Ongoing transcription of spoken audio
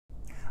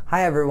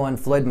Hi everyone,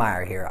 Floyd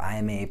Meyer here. I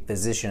am a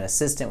physician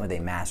assistant with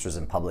a master's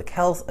in public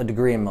health, a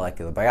degree in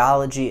molecular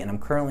biology, and I'm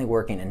currently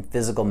working in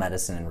physical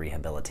medicine and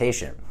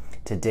rehabilitation.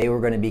 Today we're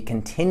going to be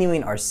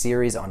continuing our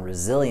series on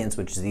resilience,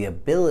 which is the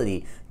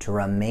ability to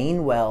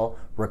remain well,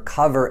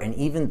 recover, and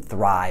even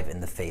thrive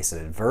in the face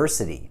of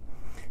adversity.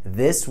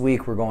 This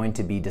week we're going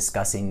to be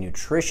discussing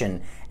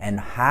nutrition and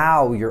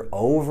how your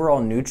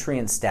overall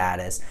nutrient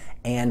status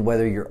and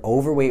whether you're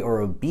overweight or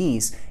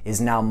obese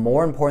is now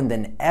more important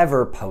than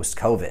ever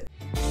post-COVID.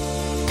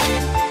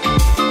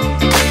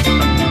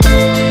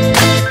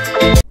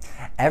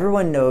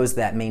 Everyone knows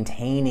that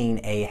maintaining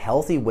a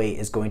healthy weight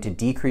is going to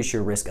decrease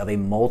your risk of a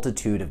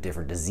multitude of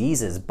different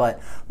diseases,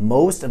 but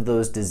most of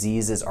those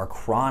diseases are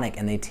chronic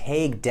and they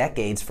take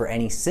decades for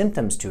any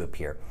symptoms to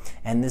appear.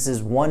 And this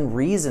is one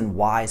reason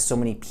why so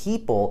many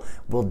people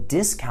will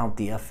discount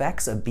the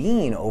effects of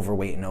being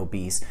overweight and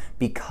obese,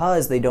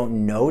 because they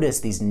don't notice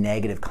these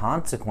negative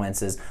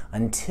consequences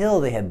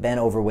until they have been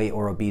overweight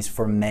or obese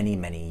for many,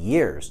 many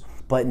years.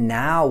 But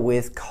now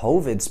with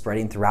COVID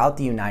spreading throughout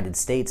the United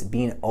States,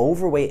 being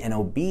overweight and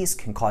obese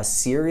can cause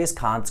serious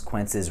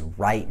consequences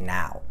right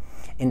now.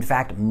 In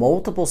fact,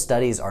 multiple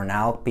studies are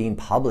now being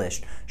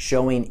published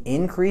showing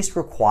increased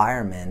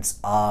requirements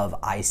of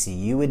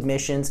ICU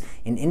admissions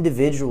in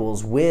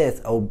individuals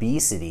with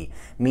obesity,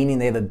 meaning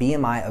they have a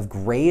BMI of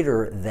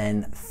greater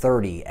than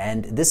 30.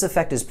 And this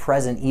effect is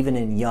present even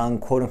in young,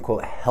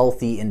 quote-unquote,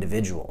 healthy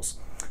individuals.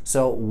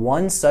 So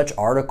one such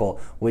article,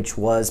 which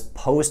was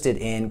posted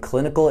in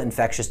Clinical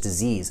Infectious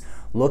Disease,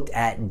 looked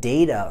at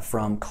data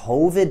from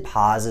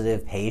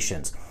COVID-positive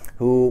patients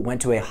who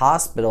went to a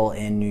hospital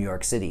in New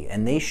York City,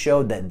 and they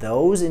showed that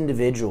those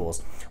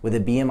individuals with a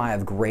BMI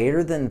of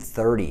greater than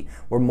 30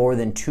 were more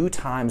than 2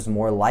 times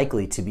more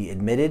likely to be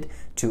admitted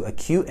to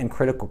acute and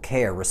critical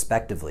care,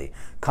 respectively,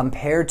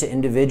 compared to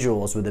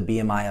individuals with a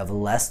BMI of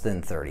less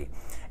than 30.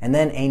 And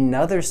then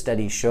another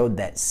study showed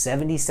that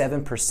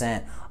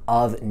 77%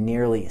 of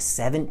nearly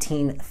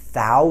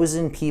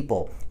 17,000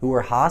 people who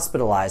were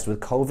hospitalized with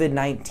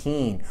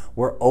COVID-19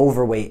 were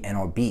overweight and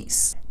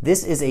obese.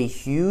 This is a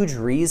huge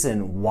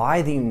reason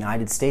why the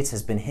United States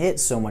has been hit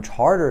so much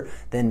harder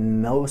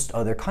than most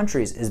other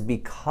countries, is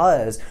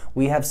because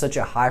we have such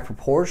a high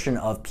proportion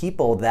of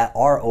people that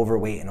are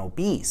overweight and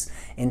obese.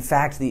 In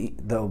fact,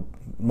 the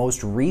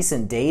most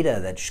recent data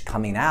that's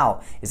coming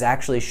out is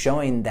actually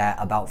showing that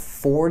about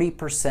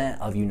 40%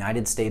 of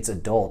United States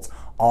adults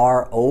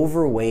are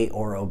overweight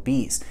or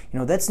obese. You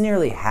know, that's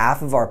nearly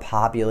half of our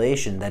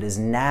population that is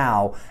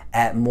now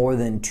at more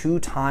than 2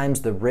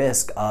 times the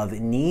risk of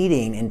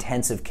needing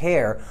intensive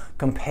care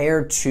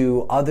compared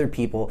to other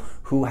people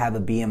who have a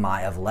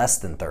BMI of less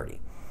than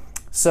 30.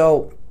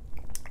 So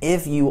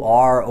if you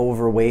are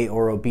overweight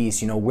or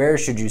obese, where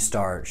should you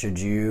start? Should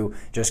you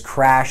just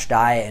crash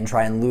diet and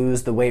try and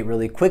lose the weight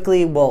really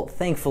quickly? Well,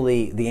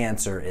 thankfully, the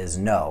answer is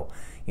no.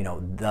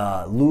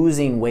 The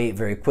losing weight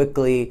very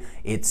quickly,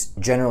 it's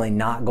generally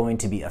not going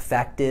to be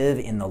effective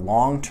in the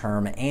long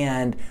term,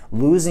 and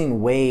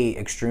losing weight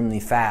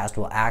extremely fast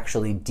will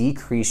actually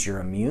decrease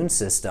your immune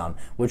system,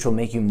 which will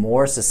make you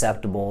more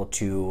susceptible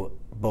to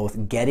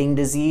both getting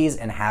disease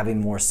and having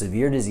more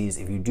severe disease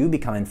if you do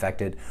become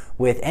infected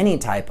with any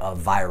type of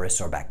virus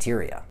or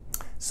bacteria.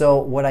 So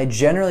what I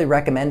generally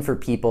recommend for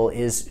people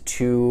is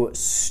to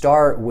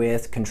start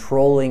with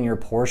controlling your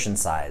portion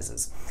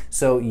sizes.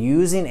 So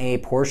using a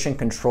portion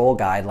control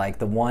guide like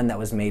the one that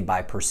was made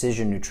by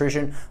Precision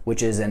Nutrition,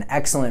 which is an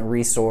excellent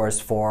resource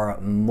for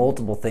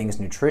multiple things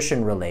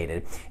nutrition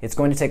related, it's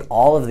going to take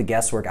all of the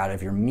guesswork out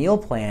of your meal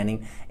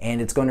planning, and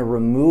it's going to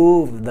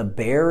remove the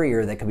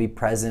barrier that could be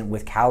present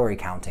with calorie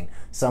counting.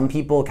 Some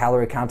people,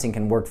 calorie counting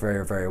can work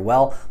very, very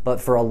well,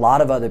 but for a lot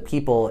of other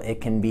people,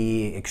 it can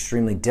be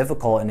extremely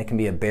difficult and it can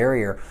be a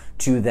barrier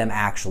to them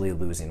actually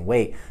losing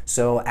weight.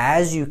 So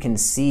as you can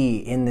see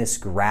in this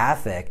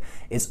graphic,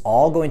 it's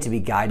all going to be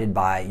guided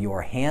by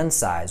your hand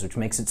size, which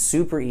makes it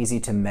super easy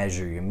to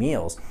measure your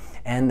meals.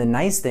 And the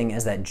nice thing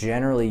is that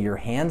generally your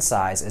hand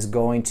size is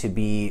going to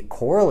be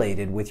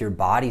correlated with your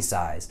body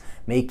size,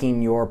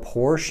 making your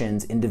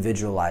portions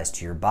individualized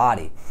to your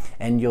body.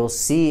 And you'll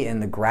see in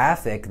the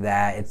graphic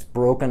that it's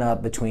broken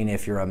up between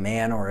if you're a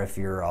man or if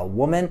you're a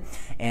woman,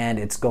 and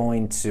it's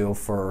going to,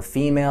 for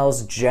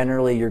females,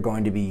 generally you're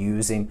going to be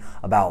using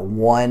about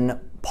 1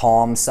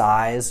 palm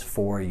size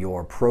for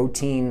your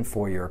protein,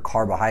 for your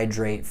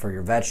carbohydrate, for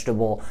your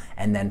vegetable,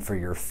 and then for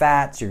your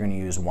fats, you're going to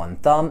use 1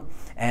 thumb.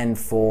 And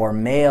for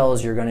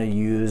males, you're going to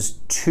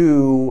use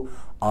 2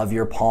 of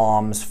your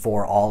palms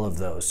for all of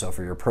those. So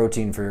for your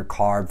protein, for your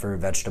carb, for your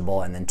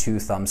vegetable, and then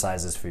 2 thumb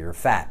sizes for your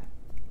fat.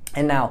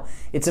 And now,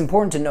 it's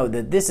important to note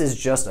that this is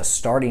just a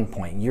starting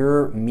point.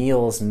 Your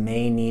meals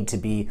may need to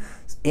be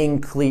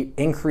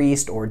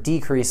increased or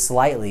decreased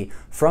slightly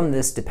from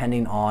this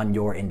depending on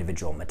your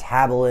individual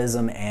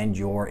metabolism and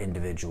your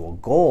individual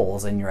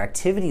goals and your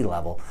activity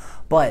level.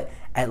 But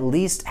at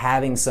least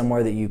having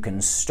somewhere that you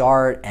can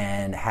start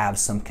and have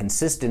some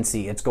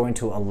consistency, it's going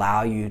to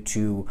allow you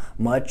to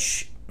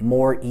much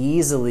more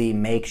easily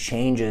make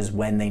changes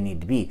when they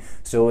need to be.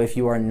 So if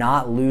you are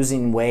not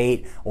losing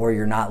weight or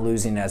you're not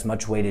losing as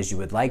much weight as you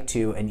would like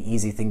to, an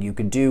easy thing you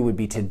could do would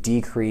be to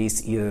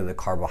decrease either the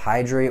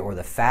carbohydrate or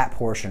the fat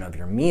portion of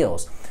your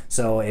meals.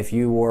 So if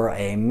you were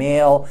a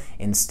male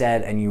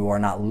instead and you are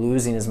not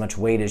losing as much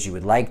weight as you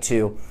would like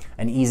to,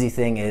 an easy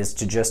thing is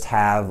to just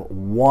have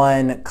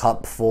 1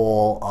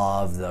 cupful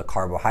of the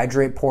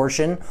carbohydrate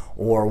portion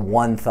or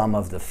 1 thumb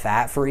of the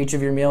fat for each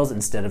of your meals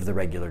instead of the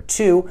regular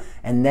 2,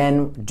 and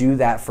then do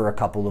that for a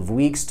couple of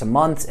weeks to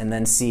months and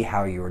then see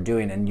how you are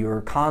doing. And you're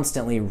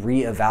constantly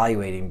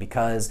reevaluating,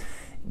 because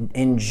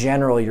in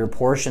general, your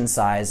portion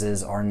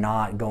sizes are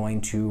not going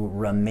to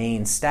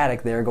remain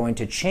static. They're going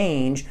to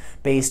change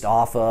based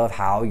off of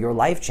how your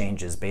life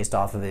changes, based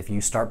off of if you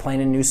start playing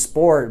a new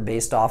sport,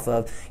 based off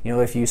of,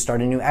 if you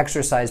start a new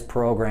exercise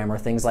program or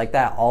things like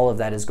that. All of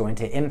that is going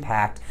to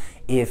impact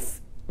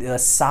the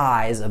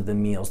size of the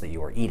meals that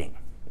you are eating.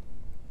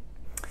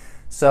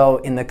 So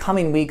in the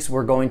coming weeks,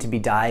 we're going to be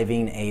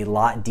diving a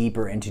lot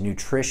deeper into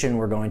nutrition.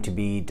 We're going to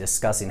be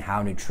discussing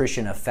how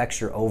nutrition affects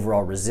your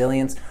overall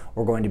resilience.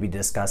 We're going to be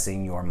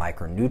discussing your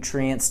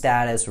micronutrient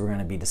status. We're going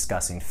to be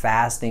discussing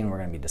fasting. We're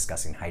going to be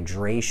discussing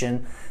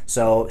hydration.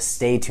 So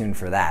stay tuned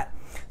for that.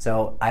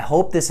 So I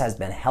hope this has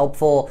been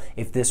helpful.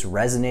 If this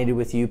resonated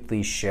with you,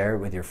 please share it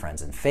with your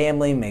friends and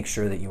family. Make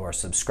sure that you are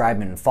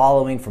subscribing and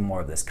following for more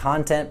of this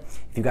content.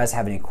 If you guys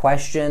have any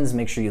questions,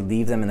 make sure you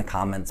leave them in the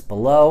comments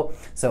below.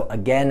 So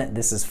again,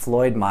 this is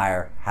Floyd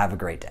Meyer. Have a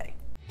great day.